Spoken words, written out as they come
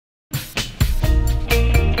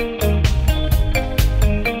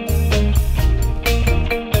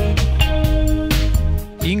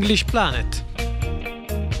English Planet.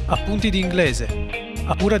 Appunti di inglese,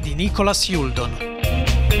 a cura di Nicholas Youldon.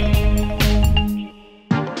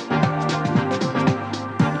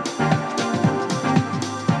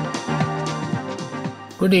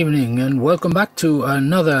 Good evening and welcome back to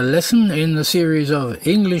another lesson in the series of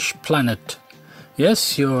English Planet.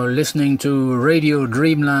 Yes, you're listening to Radio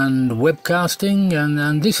Dreamland webcasting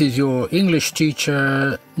and this is your English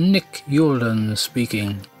teacher Nick Youldon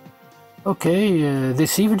speaking. Okay,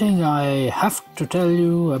 this evening I have to tell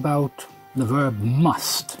you about the verb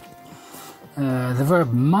must. The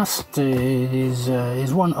verb must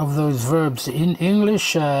is one of those verbs in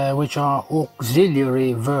English which are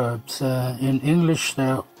auxiliary verbs. In English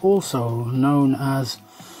they're also known as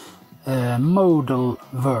modal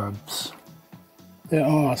verbs. There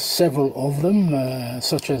are several of them,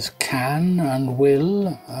 such as can and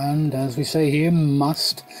will, and as we say here,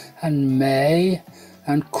 must and may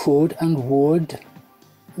and could and would.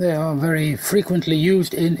 They are very frequently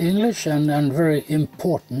used in English and very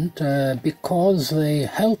important because they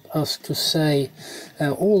help us to say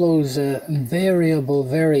all those variable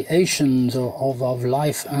variations of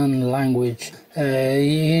life and language.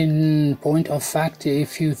 In point of fact,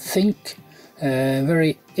 if you think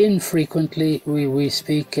very infrequently we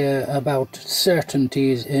speak about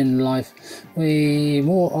certainties in life. We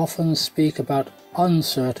more often speak about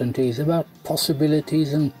uncertainties, about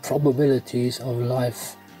possibilities and probabilities of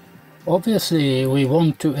life. Obviously we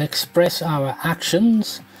want to express our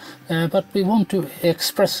actions, but we want to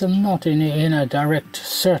express them not in a direct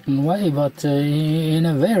certain way, but in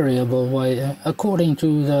a variable way, according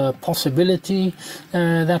to the possibility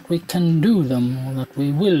that we can do them, or that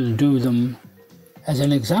we will do them. As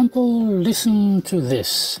an example, listen to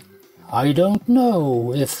this. I don't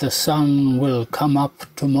know if the sun will come up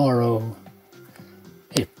tomorrow.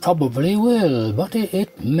 It probably will, but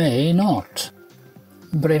it may not.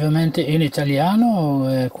 Brevemente in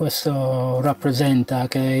italiano questo rappresenta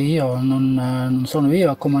che io non sono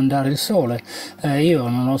io a comandare il sole, io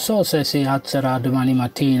non lo so se si alzerà domani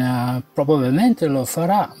mattina, probabilmente lo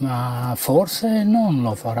farà, ma forse non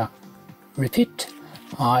lo farà. Repeat.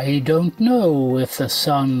 I don't know if the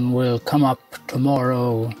sun will come up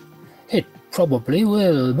tomorrow. It probably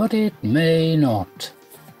will, but it may not.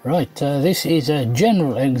 Right, this is a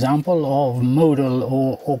general example of modal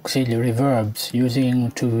or auxiliary verbs, using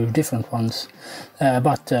two different ones.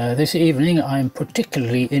 But this evening I'm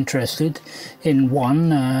particularly interested in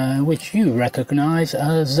one which you recognize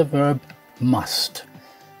as the verb must.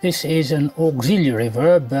 This is an auxiliary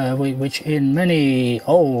verb which in many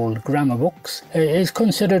old grammar books is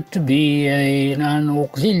considered to be an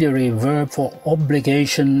auxiliary verb for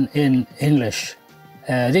obligation in English.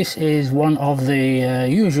 This is one of the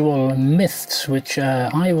usual myths which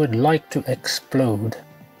I would like to explode.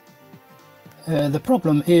 The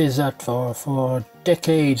problem is that for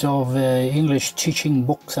decades of English teaching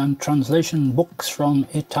books and translation books from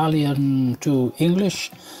Italian to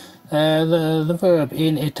English, the verb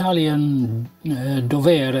in Italian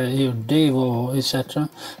dovere, io devo, etc.,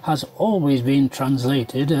 has always been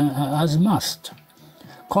translated as must.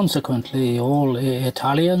 Consequently, all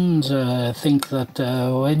Italians think that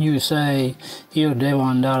when you say io devo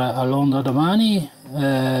andare a Londra domani,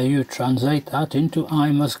 you translate that into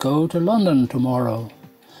I must go to London tomorrow.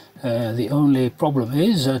 The only problem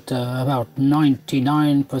is that about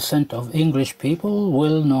 99% of English people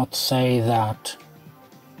will not say that.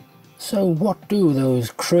 So what do those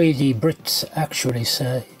crazy Brits actually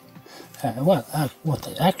say? What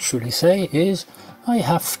they actually say is, I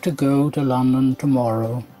have to go to London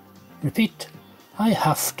tomorrow. Repeat, I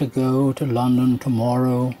have to go to London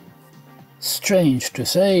tomorrow. Strange to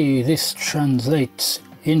say, this translates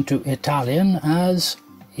into Italian as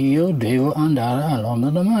io devo andare a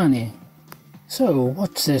Londra domani. So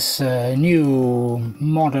what's this new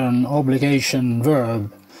modern obligation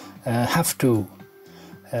verb, have to?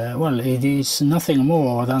 Well, it is nothing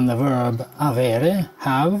more than the verb avere,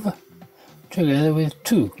 have, together with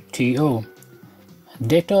to, to.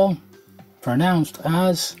 Detto, pronounced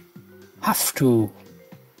as have to.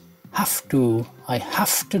 Have to. I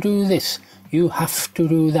have to do this. You have to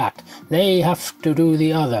do that. They have to do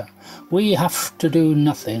the other. We have to do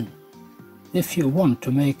nothing. If you want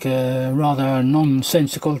to make rather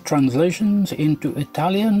nonsensical translations into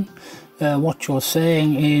Italian, what you're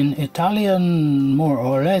saying in Italian, more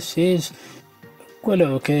or less, is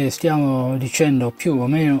quello che stiamo dicendo più o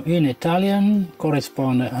meno in Italian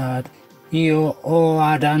corrisponde ad io ho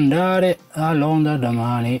ad andare a Londra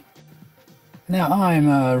domani. Now, I'm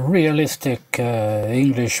a realistic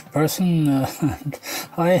English person.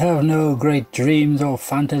 I have no great dreams or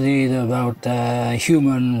fantasies about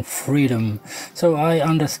human freedom. So I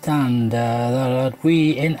understand that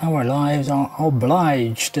we in our lives are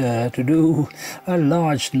obliged to do a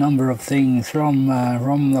large number of things from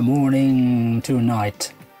the morning to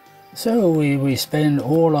night. So we spend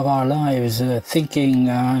all of our lives thinking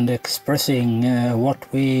and expressing what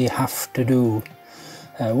we have to do.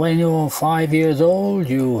 When you're 5 years old,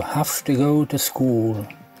 you have to go to school.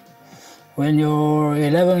 When you're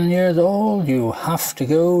 11 years old, you have to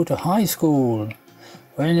go to high school.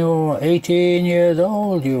 When you're 18 years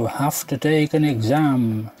old, you have to take an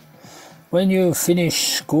exam. When you finish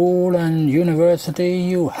school and university,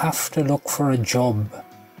 you have to look for a job.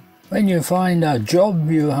 When you find a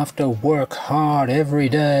job, you have to work hard every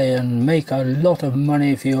day and make a lot of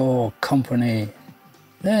money for your company.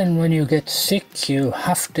 Then when you get sick, you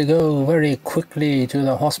have to go very quickly to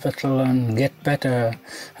the hospital and get better,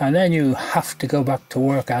 and then you have to go back to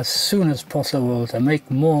work as soon as possible to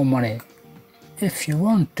make more money. If you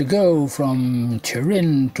want to go from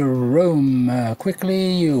Turin to Rome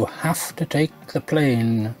quickly, you have to take the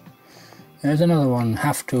plane. There's another one,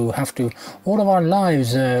 have to. All of our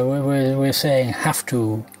lives we're saying have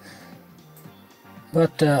to.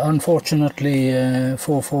 But unfortunately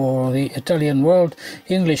for the Italian world,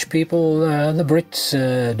 English people, the Brits,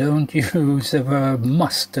 don't use the verb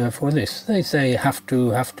must for this. They say have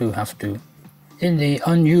to. In the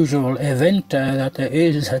unusual event that there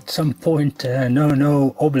is at some point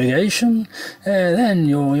no obligation, then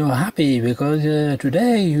you're happy because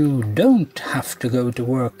today you don't have to go to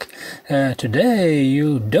work. Today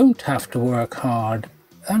you don't have to work hard.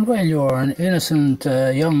 And when you're an innocent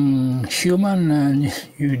young human and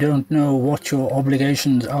you don't know what your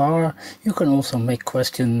obligations are, you can also make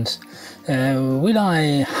questions. Will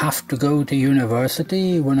I have to go to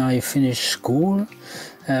university when I finish school?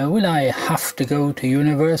 Will I have to go to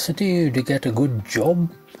university to get a good job?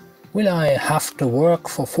 Will I have to work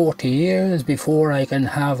for 40 years before I can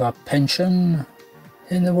have a pension?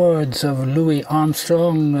 In the words of Louis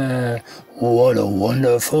Armstrong, what a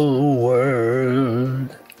wonderful world.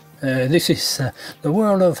 This is the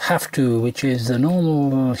world of have to, which is the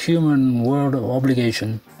normal human world of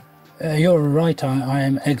obligation. You're right, I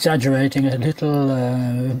am exaggerating a little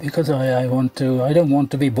because I don't want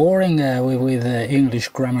to be boring with English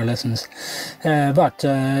grammar lessons. But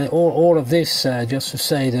all of this just to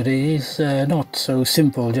say that it is not so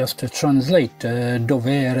simple just to translate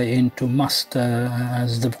dovere into must,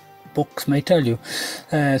 as the books may tell you.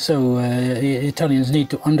 So Italians need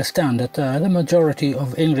to understand that the majority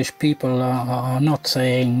of English people are not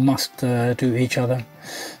saying must to each other.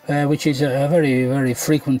 Which is a very, very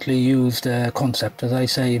frequently used concept, as I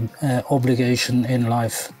say, obligation in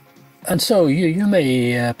life. And so you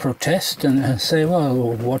may protest and say, well,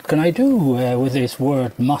 what can I do with this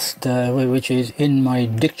word must, which is in my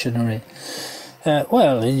dictionary?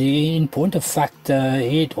 Well, in point of fact,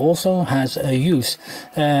 it also has a use,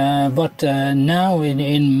 but now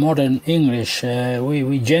in modern English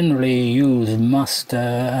we generally use must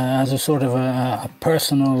as a sort of a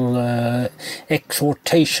personal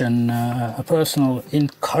exhortation, a personal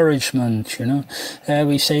encouragement, you know.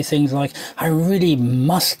 We say things like, I really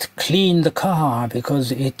must clean the car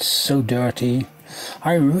because it's so dirty.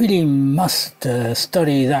 I really must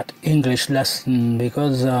study that English lesson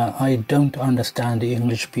because I don't understand the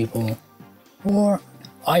English people. Or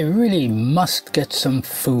I really must get some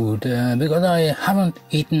food because I haven't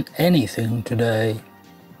eaten anything today.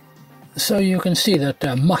 So you can see that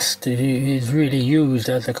must is really used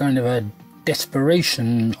as a kind of a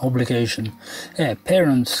desperation obligation.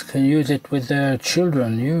 Parents can use it with their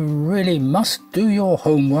children. You really must do your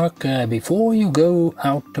homework before you go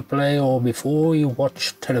out to play or before you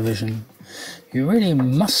watch television. You really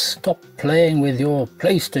must stop playing with your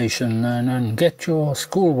PlayStation and get your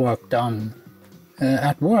schoolwork done.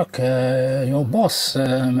 At work, your boss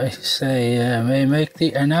may make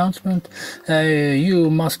the announcement,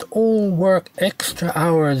 you must all work extra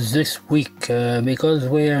hours this week because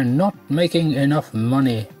we're not making enough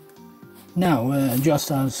money. Now,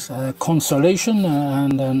 just as consolation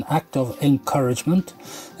and an act of encouragement,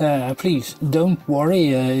 please don't worry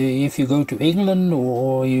if you go to England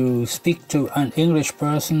or you speak to an English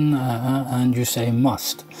person and you say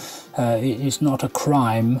must. is not a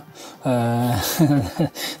crime.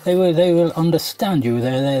 They will understand you.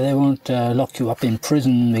 They won't lock you up in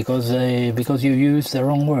prison because you used the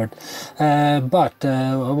wrong word. But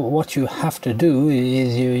what you have to do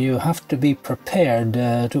is you have to be prepared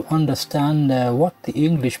to understand what the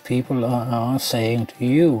English people are saying to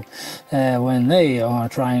you when they are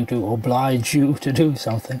trying to oblige you to do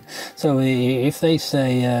something. So if they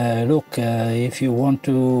say, look, if you want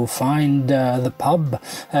to find the pub,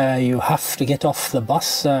 you have to get off the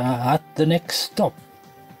bus at the next stop.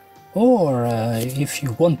 Or if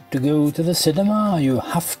you want to go to the cinema, you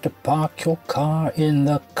have to park your car in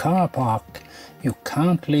the car park. You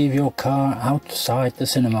can't leave your car outside the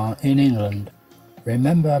cinema in England.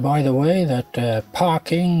 Remember, by the way, that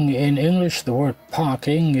parking in English, the word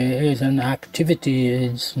parking is an activity,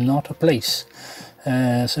 it's not a place.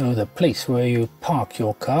 So the place where you park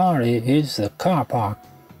your car is the car park,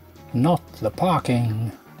 not the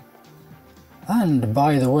parking. And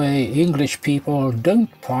by the way, English people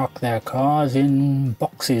don't park their cars in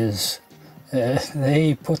boxes.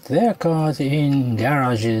 They put their cars in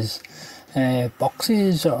garages.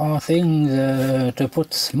 Boxes are things to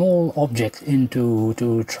put small objects into,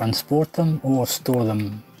 to transport them or store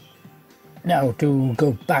them. Now, to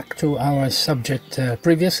go back to our subject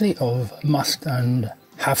previously of must and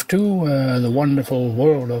have to, the wonderful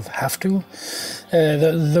world of have to.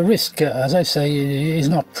 The risk, as I say, is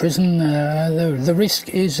not prison. The risk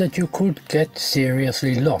is that you could get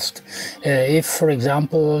seriously lost. If, for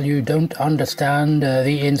example, you don't understand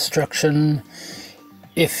the instruction,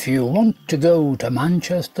 if you want to go to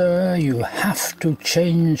Manchester, you have to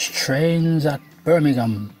change trains at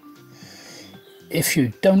Birmingham. If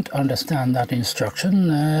you don't understand that instruction,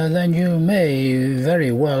 then you may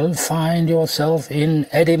very well find yourself in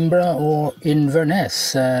Edinburgh or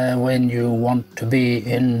Inverness when you want to be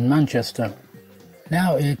in Manchester.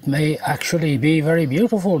 Now, it may actually be very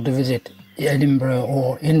beautiful to visit Edinburgh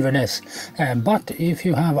or Inverness, but if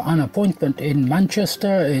you have an appointment in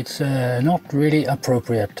Manchester, it's not really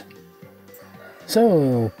appropriate.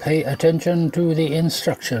 So, pay attention to the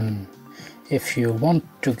instruction. If you want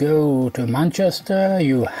to go to Manchester,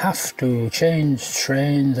 you have to change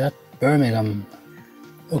trains at Birmingham.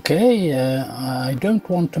 Okay, I don't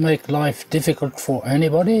want to make life difficult for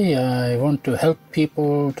anybody. I want to help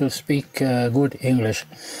people to speak good English.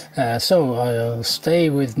 So I'll stay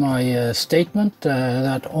with my statement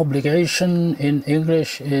that obligation in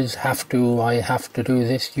English is have to. I have to do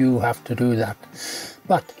this, you have to do that.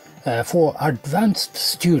 But for advanced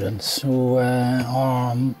students who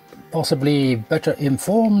are possibly better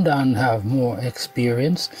informed and have more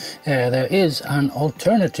experience, there is an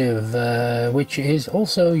alternative which is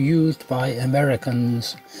also used by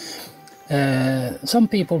Americans. Some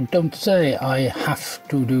people don't say I have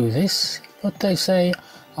to do this, but they say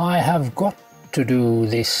I have got to do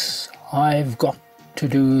this, I've got to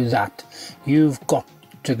do that, you've got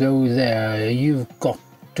to go there, you've got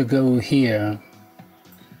to go here.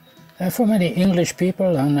 For many English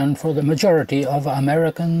people and for the majority of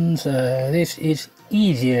Americans, this is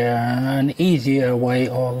an easier way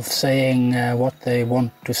of saying what they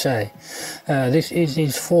want to say. This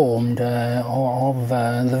is formed of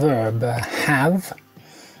the verb have,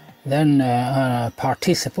 then a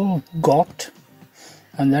participle got,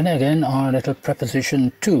 and then again our little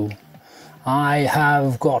preposition to. I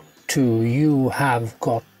have got to, you have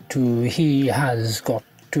got to, he has got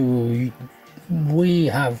to, we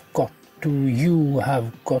have got to, you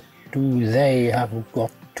have got to, they have got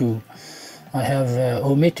to. I have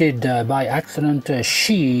omitted by accident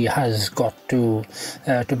she has got to.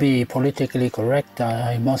 To be politically correct,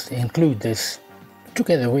 I must include this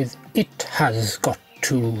together with it has got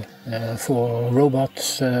to for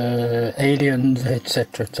robots, aliens,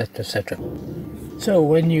 etc., etc., etc. So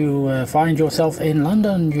when you find yourself in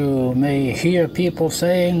London, you may hear people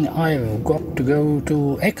saying, I've got to go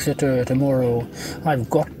to Exeter tomorrow, I've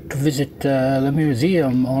got to visit the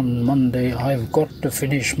museum on Monday, I've got to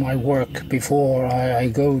finish my work before I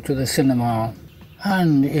go to the cinema.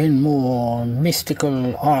 And in more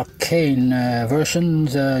mystical, arcane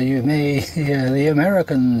versions, you may hear the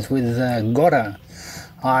Americans with gotta.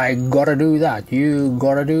 I gotta do that, you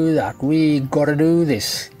gotta do that, we gotta do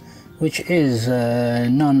this, which is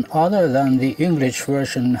none other than the English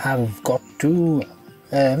version have got to,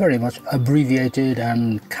 very much abbreviated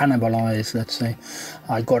and cannibalized, let's say.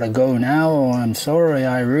 I gotta go now, I'm sorry,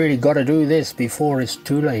 I really gotta do this before it's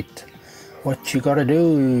too late. What you gotta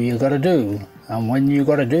do, you gotta do. And when you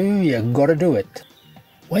gotta do, you gotta do it.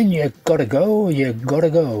 When you gotta go, you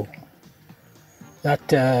gotta go.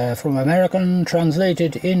 That from American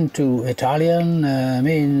translated into Italian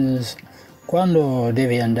means Quando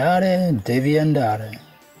devi andare, devi andare.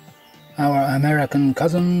 Our American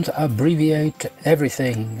cousins abbreviate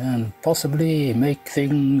everything and possibly make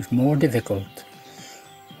things more difficult.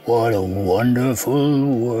 What a wonderful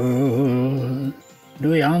world.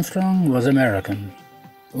 Louis Armstrong was American.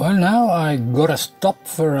 Well, now I gotta stop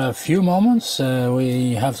for a few moments.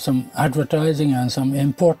 We have some advertising and some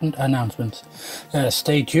important announcements.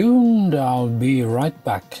 Stay tuned, I'll be right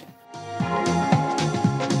back.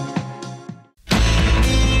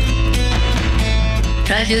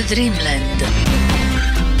 Radio Dreamland.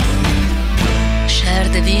 Share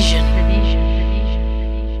the vision.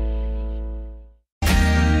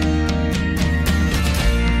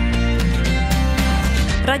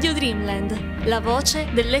 Radio Dreamland, la voce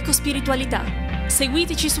dell'ecospiritualità.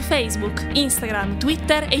 Seguiteci su Facebook, Instagram,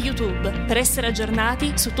 Twitter e YouTube per essere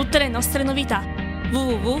aggiornati su tutte le nostre novità.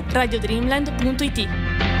 www.radiodreamland.it.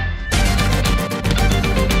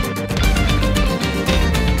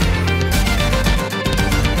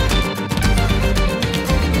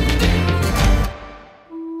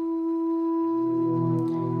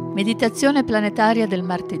 Meditazione planetaria del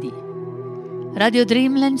martedì. Radio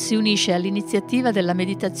Dreamland si unisce all'iniziativa della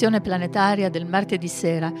meditazione planetaria del martedì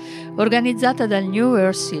sera, organizzata dal New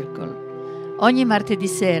Earth Circle. Ogni martedì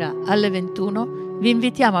sera, alle 21, vi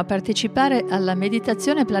invitiamo a partecipare alla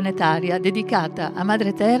meditazione planetaria dedicata a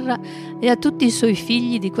Madre Terra e a tutti i suoi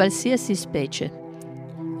figli di qualsiasi specie.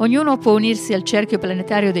 Ognuno può unirsi al cerchio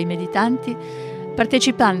planetario dei meditanti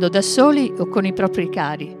partecipando da soli o con i propri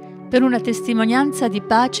cari, per una testimonianza di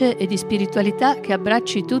pace e di spiritualità che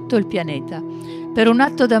abbracci tutto il pianeta, per un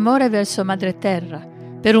atto d'amore verso Madre Terra,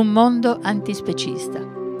 per un mondo antispecista.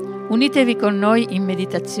 Unitevi con noi in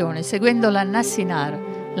meditazione, seguendo la Nassinar,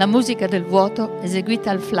 la musica del vuoto eseguita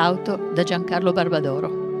al flauto da Giancarlo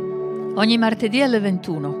Barbadoro. Ogni martedì alle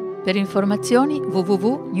 21. Per informazioni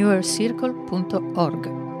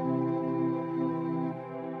www.newearthcircle.org.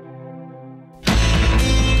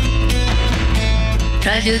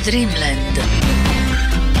 Radio Dreamland.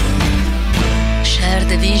 Share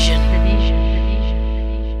the vision.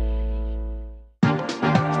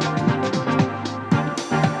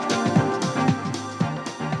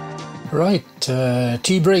 Right,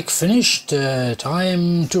 tea break finished.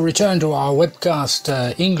 Time to return to our webcast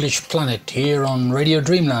English Planet here on Radio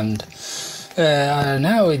Dreamland.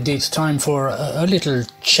 Now it's time for a little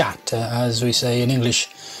chat, as we say in English.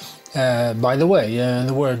 By the way,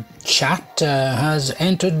 the word chat has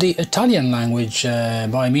entered the Italian language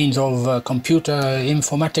by means of computer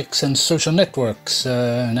informatics and social networks.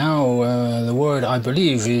 Now the word, I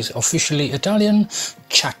believe, is officially Italian,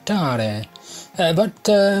 chattare. But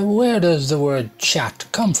where does the word chat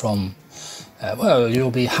come from? Well, you'll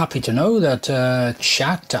be happy to know that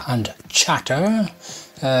chat and chatter,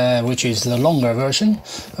 which is the longer version,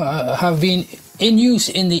 have been in use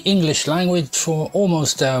in the English language for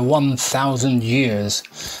almost 1,000 years,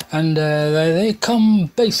 and they come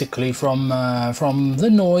basically from the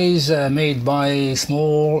noise made by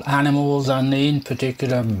small animals and in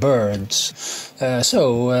particular birds.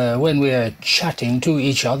 So when we're chatting to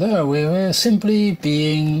each other, we're simply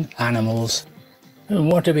being animals.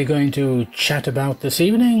 What are we going to chat about this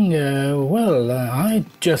evening? Well, I'd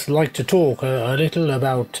just like to talk a little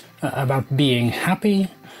about being happy,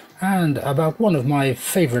 and about one of my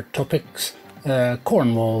favourite topics,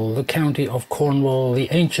 Cornwall, the county of Cornwall, the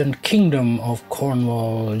ancient kingdom of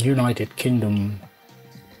Cornwall, United Kingdom.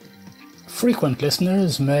 Frequent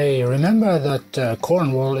listeners may remember that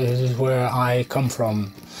Cornwall is where I come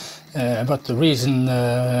from. But the reason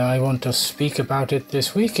I want to speak about it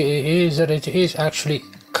this week is that it is actually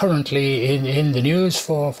currently in the news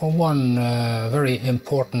for one very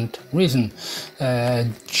important reason.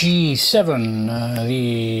 G7,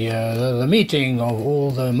 the meeting of all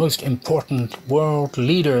the most important world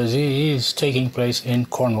leaders is taking place in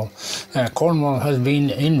Cornwall. Cornwall has been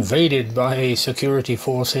invaded by security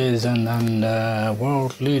forces and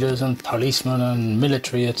world leaders and policemen and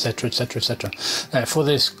military, etc., etc., etc. For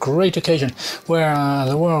this great occasion where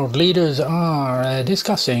the world leaders are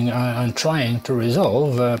discussing and trying to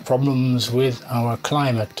resolve problems with our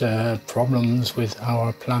climate, problems with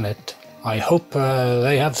our planet. I hope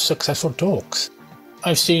they have successful talks.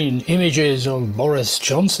 I've seen images of Boris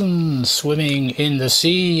Johnson swimming in the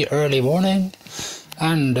sea early morning,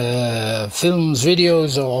 and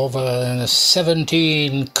videos of a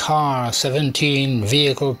 17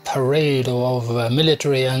 vehicle parade of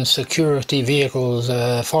military and security vehicles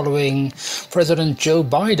following President Joe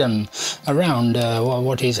Biden around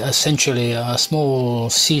what is essentially a small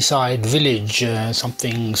seaside village,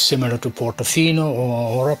 something similar to Portofino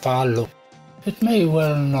or Rapallo. It may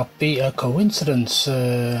well not be a coincidence,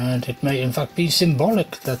 and it may in fact be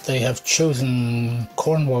symbolic that they have chosen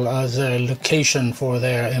Cornwall as a location for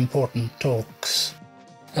their important talks.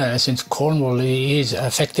 Since Cornwall is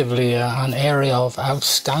effectively an area of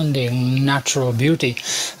outstanding natural beauty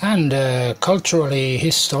and culturally,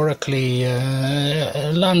 historically,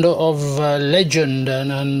 a land of legend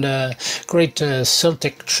and great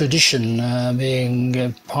Celtic tradition,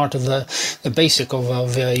 being part of the basic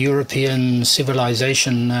of European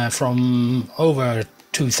civilization from over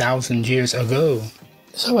 2,000 years ago.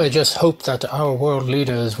 So I just hope that our world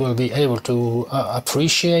leaders will be able to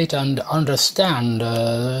appreciate and understand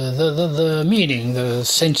the meaning, the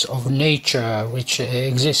sense of nature which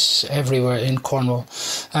exists everywhere in Cornwall,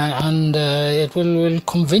 and it will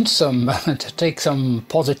convince them to take some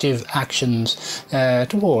positive actions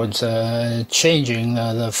towards changing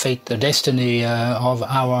the fate, the destiny of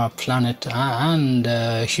our planet and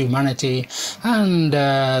humanity and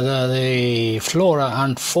the flora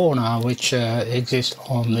and fauna which exist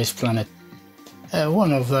on this planet.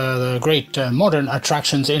 One of the great modern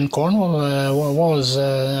attractions in Cornwall was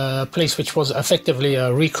a place which was effectively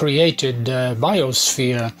a recreated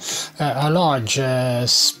biosphere, a large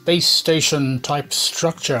space station type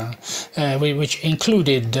structure which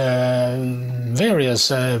included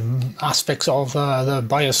various aspects of the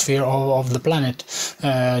biosphere of the planet,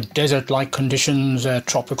 desert-like conditions,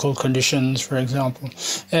 tropical conditions, for example,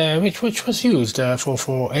 which was used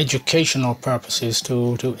for educational purposes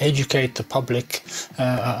to educate the public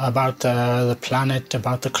about the planet,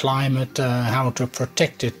 about the climate, how to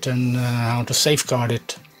protect it and how to safeguard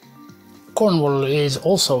it. Cornwall is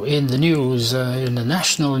also in the news, in the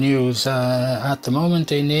national news at the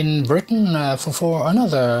moment in Britain for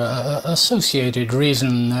another associated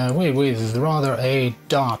reason with rather a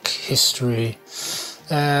dark history.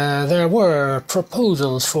 There were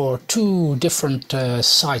proposals for two different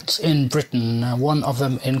sites in Britain, one of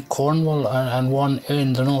them in Cornwall and one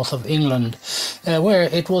in the north of England, where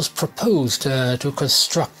it was proposed to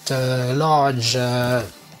construct large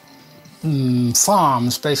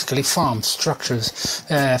farms, basically farm structures,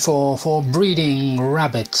 for breeding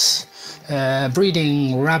rabbits.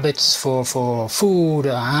 Breeding rabbits for food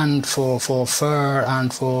and for fur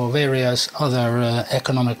and for various other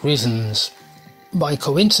economic reasons. By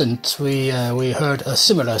coincidence, we heard a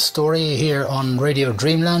similar story here on Radio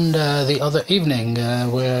Dreamland the other evening,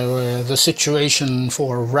 where the situation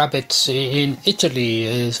for rabbits in Italy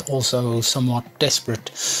is also somewhat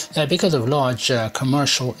desperate because of large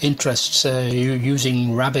commercial interests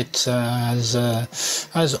using rabbits as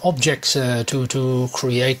objects to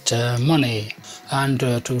create money and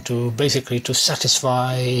to basically to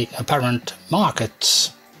satisfy apparent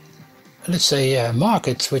markets. Let's say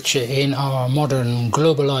markets, which in our modern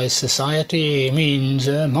globalized society means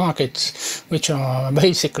markets which are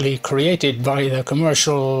basically created by the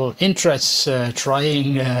commercial interests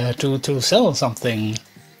trying to sell something.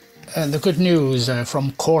 The good news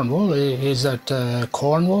from Cornwall is that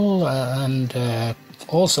Cornwall and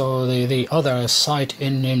also the other site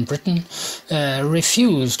in Britain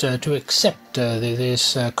refused to accept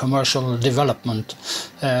this commercial development.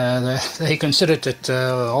 They considered that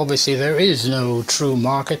obviously there is no true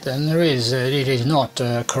market, and it is not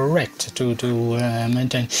correct to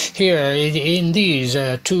maintain. Here in these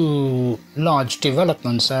two large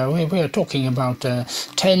developments, we are talking about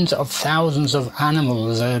tens of thousands of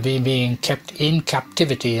animals being kept in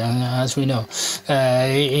captivity, as we know,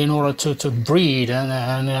 in order to breed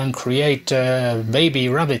and create baby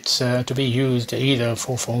rabbits to be used either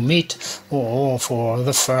for meat or for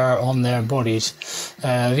the fur on their bodies.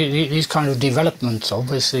 These kind of developments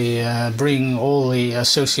obviously bring all the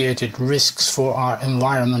associated risks for our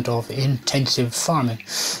environment of intensive farming,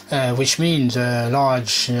 which means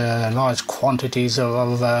large quantities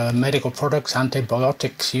of medical products,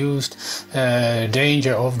 antibiotics used,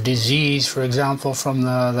 danger of disease, for example, from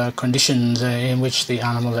the conditions in which the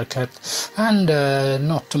animals are kept, and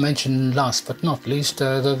not to mention, last but not least,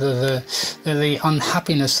 the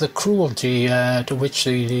unhappiness, the cruelty to which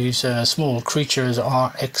these small creatures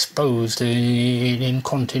are exposed in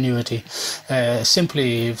continuity,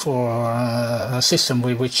 simply for a system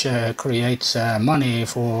which creates money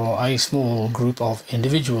for a small group of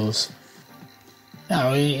individuals.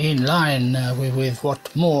 Now, in line with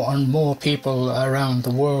what more and more people around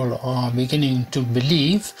the world are beginning to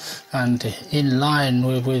believe, and in line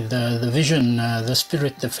with the vision, the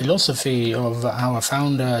spirit, the philosophy of our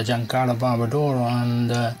founder Giancarlo Barbadoro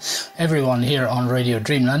and everyone here on Radio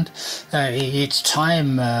Dreamland, it's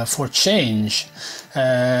time for change.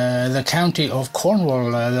 The county of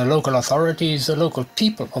Cornwall, the local authorities, the local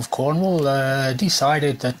people of Cornwall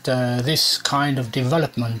decided that this kind of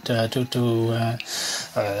development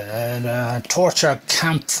torture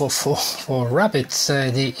camp for rabbits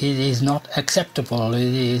it is not acceptable.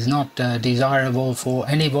 It is not desirable for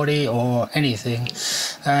anybody or anything.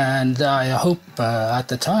 And I hope at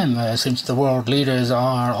the time, since the world leaders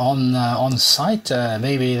are on site,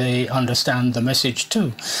 maybe they understand the message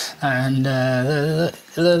too. And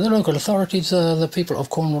the local authorities, the people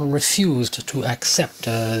of Cornwall, refused to accept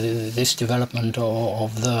this development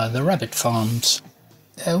of the rabbit farms.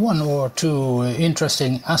 One or two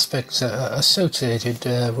interesting aspects associated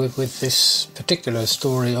with this particular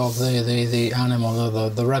story of the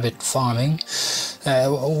animal, the rabbit farming.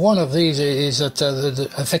 One of these is that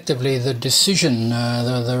effectively the decision,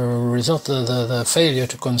 the result, the failure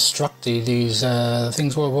to construct these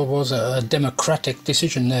things was a democratic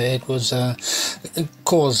decision. It was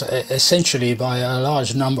caused essentially by a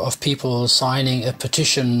large number of people signing a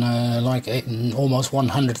petition, almost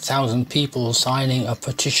 100,000 people signing a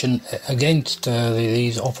petition against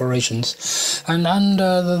these operations, and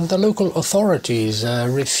the local authorities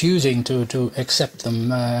refusing to accept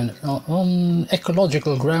them on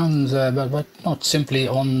ecological grounds, but not simply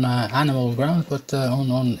on animal grounds, but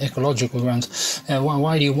on ecological grounds.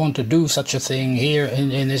 Why do you want to do such a thing here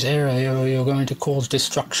in this area? You're going to cause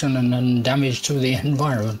destruction and damage to the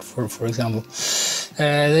environment, for example.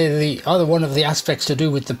 The other one of the aspects to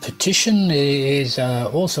do with the petition is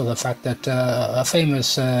also the fact that a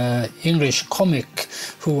famous English comic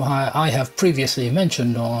who I have previously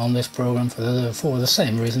mentioned on this program for the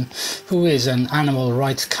same reason, who is an animal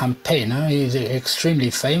rights campaigner. He's extremely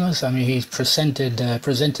famous. I mean, he's presented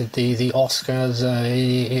the Oscars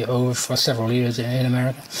over for several years in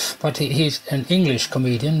America, but he's an English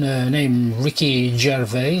comedian named Ricky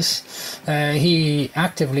Gervais. He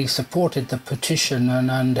actively supported the petition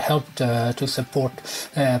and helped to support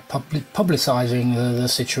publicizing the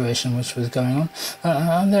situation which was going on,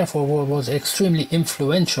 and therefore was extremely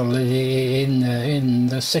influential in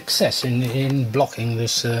the success in blocking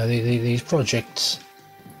these projects.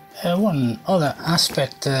 One other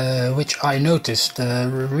aspect which I noticed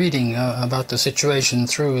reading about the situation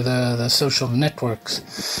through the social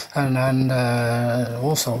networks and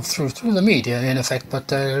also through the media in effect,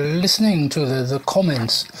 but listening to the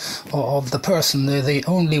comments of the person, the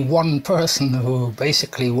only one person who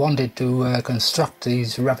basically wanted to construct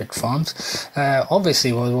these rabbit farms,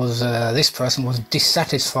 obviously this person was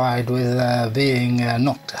dissatisfied with being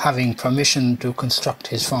not having permission to construct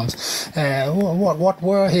his farms. What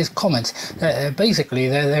were his comments? Basically,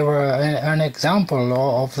 they were an example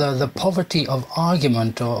of the poverty of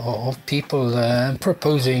argument of people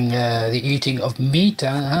proposing the eating of meat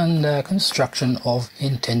and construction of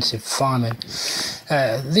intensive farming.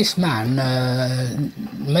 This man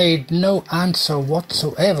made no answer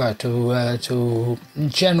whatsoever to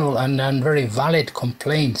general and very valid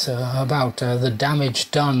complaints about the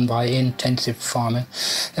damage done by intensive farming.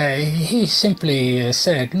 He simply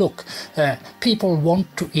said, look, people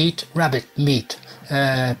want to eat rabbit meat.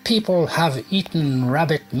 People have eaten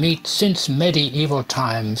rabbit meat since medieval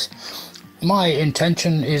times. My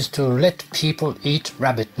intention is to let people eat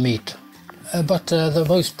rabbit meat. But the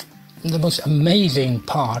most amazing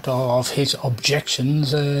part of his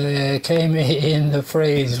objections came in the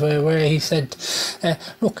phrase where he said,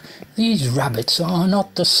 look, these rabbits are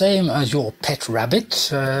not the same as your pet rabbits.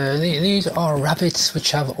 These are rabbits which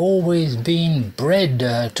have always been bred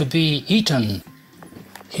to be eaten.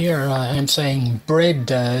 Here I am saying bred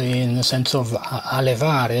in the sense of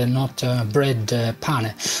allevare, not bred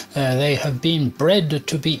pane. They have been bred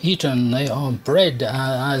to be eaten. They are bred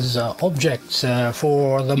as objects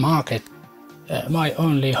for the market. My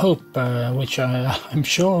only hope, which I'm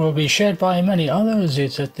sure will be shared by many others,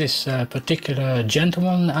 is that this particular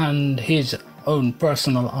gentleman and his own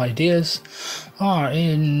personal ideas are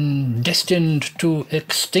destined to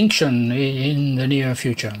extinction in the near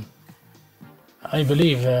future. I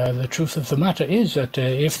believe the truth of the matter is that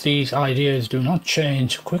if these ideas do not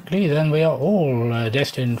change quickly, then we are all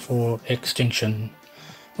destined for extinction,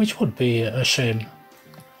 which would be a shame.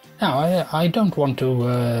 Now, I don't want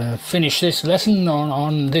to finish this lesson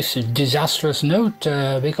on this disastrous note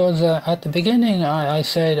because at the beginning I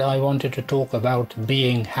said I wanted to talk about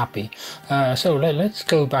being happy. So let's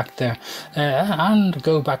go back there and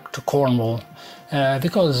go back to Cornwall.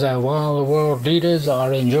 Because while the world leaders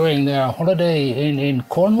are enjoying their holiday in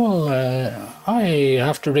Cornwall, I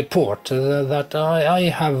have to report that I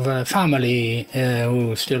have family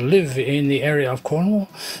who still live in the area of Cornwall,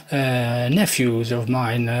 nephews of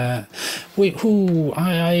mine, who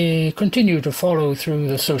I continue to follow through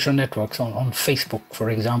the social networks on Facebook,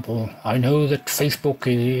 for example. I know that Facebook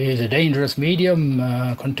is a dangerous medium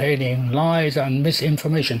containing lies and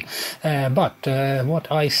misinformation, but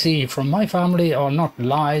what I see from my family are not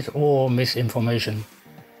lies or misinformation.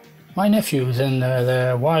 My nephews and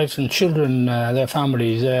their wives and children, their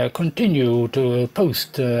families, continue to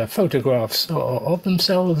post photographs of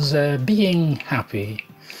themselves being happy.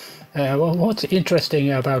 Well, what's interesting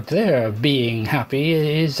about their being happy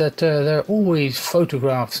is that there are always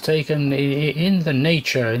photographs taken in the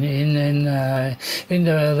nature, in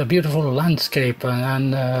the beautiful landscape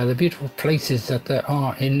and the beautiful places that there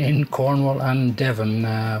are in Cornwall and Devon,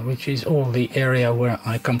 which is all the area where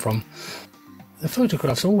I come from. The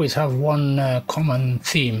photographs always have one common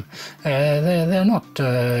theme. They're not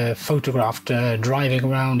photographed driving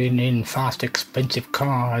around in fast, expensive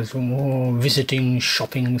cars or visiting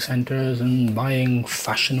shopping centres and buying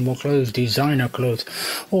fashionable clothes, designer clothes,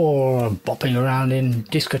 or bopping around in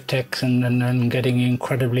discotheques and getting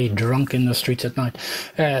incredibly drunk in the streets at night.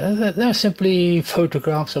 They're simply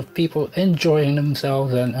photographs of people enjoying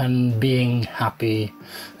themselves and being happy.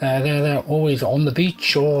 They're always on the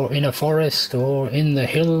beach or in a forest or in the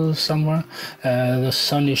hills somewhere. The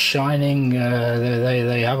sun is shining,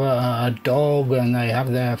 they have a dog and they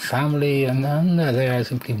have their family, and then they're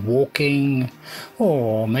simply walking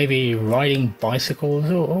or maybe riding bicycles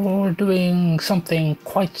or doing something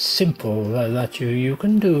quite simple that you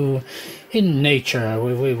can do in nature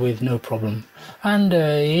with no problem. And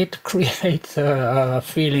it creates a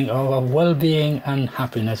feeling of well-being and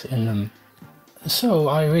happiness in them. So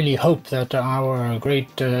I really hope that our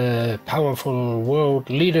great powerful world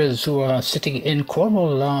leaders who are sitting in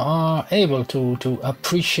Cornwall are able to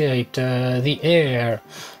appreciate the air,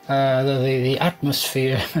 the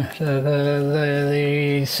atmosphere,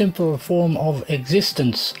 the simple form of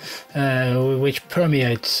existence which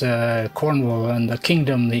permeates Cornwall and the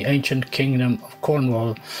kingdom, the ancient kingdom of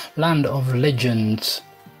Cornwall, land of legends.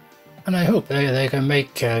 And I hope they can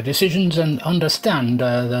make decisions and understand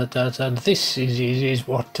that this is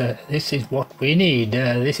what we need.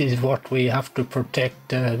 This is what we have to protect.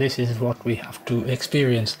 This is what we have to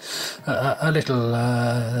experience. A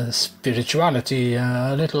little spirituality,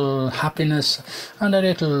 a little happiness, and a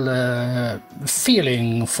little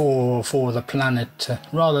feeling for the planet,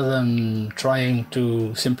 rather than trying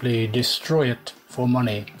to simply destroy it for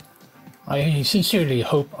money. I sincerely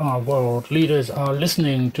hope our world leaders are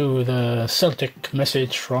listening to the Celtic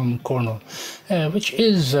message from Cornwall, which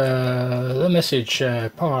is the message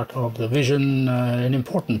part of the vision, an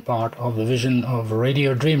important part of the vision of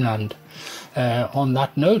Radio Dreamland. On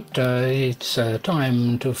that note, it's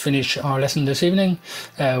time to finish our lesson this evening.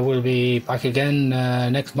 We'll be back again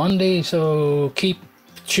next Monday, so keep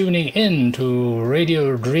tuning in to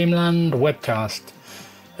Radio Dreamland webcast.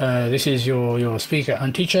 This is your speaker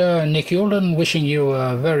and teacher, Nick Youldon, wishing you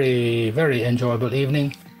a very, very enjoyable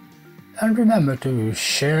evening. And remember to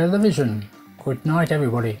share the vision. Good night,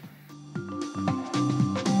 everybody.